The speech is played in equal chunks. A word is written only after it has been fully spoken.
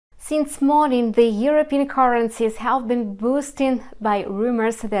Since morning, the European currencies have been boosted by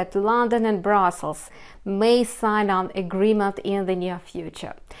rumors that London and Brussels may sign an agreement in the near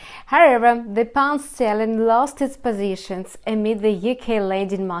future. However, the pound sterling lost its positions amid the UK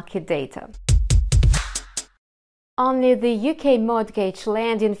lending market data. Only the UK mortgage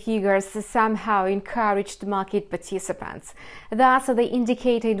lending figures somehow encouraged market participants. Thus, the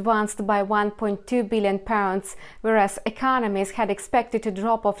indicator advanced by £1.2 billion, whereas economists had expected a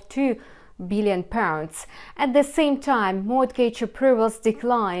drop of £2 billion. At the same time, mortgage approvals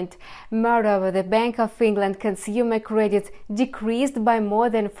declined. Moreover, the Bank of England consumer credit decreased by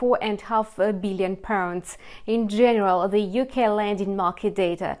more than £4.5 billion. In general, the UK lending market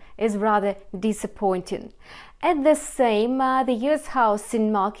data is rather disappointing. At the same, the US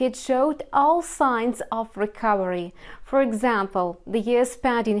housing market showed all signs of recovery. For example, the US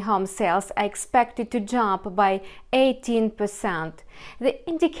pending home sales are expected to jump by 18%. The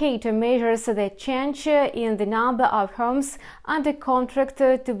indicator measures the change in the number of homes under contract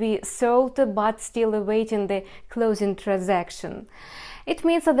to be sold but still awaiting the closing transaction. It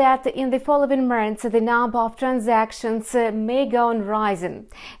means that in the following months, the number of transactions may go on rising.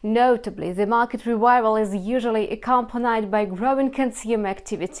 Notably, the market revival is usually accompanied by growing consumer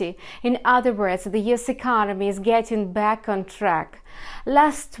activity. In other words, the US economy is getting back on track.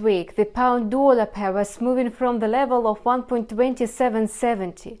 Last week, the pound-dollar pair was moving from the level of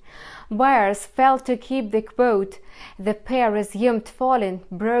 1.2770. Buyers failed to keep the quote. The pair resumed falling,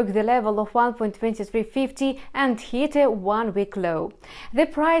 broke the level of 1.2350 and hit a one-week low. The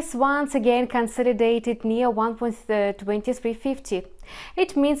price once again consolidated near 1.2350.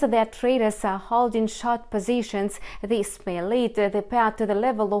 It means that traders are holding short positions. This may lead the pair to the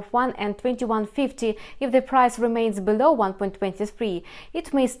level of 1.2150. If the price remains below 1.23,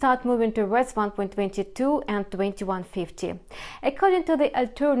 it may start moving towards 1.22 and 2150. According to the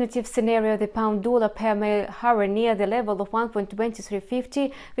alternative scenario, the pound-dollar pair may hover near the level of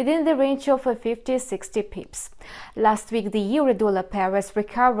 1.2350 within the range of 50-60 pips. Last week, the euro-dollar pair was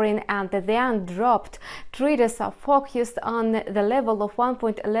recovering and then dropped. Traders are focused on the level of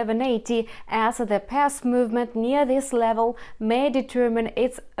 1.1180 as the past movement near this level may determine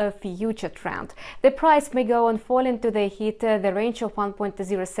its future trend. The price may go on falling to the range of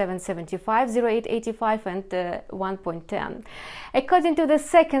 1.0775, 0.885 and 1.10. According to the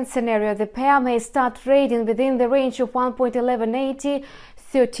second scenario, the pair may start trading within the range of 1.1180,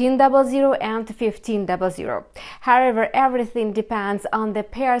 1300 and 1500. However, everything depends on the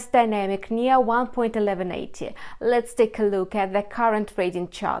pair's dynamic near 1.1180. Let's take a look at the current trading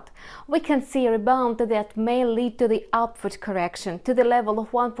chart. We can see a rebound that may lead to the upward correction to the level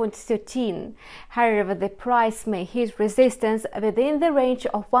of 1.13. However, the price may hit resistance within the range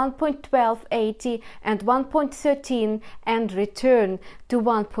of 1.1280 and 1.13 and return to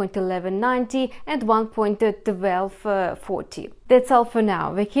 1.1190 and 1.1240. That's all for now.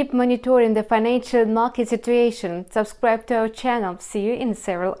 We keep monitoring the financial market situation. Subscribe to our channel. See you in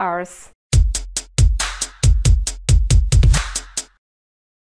several hours.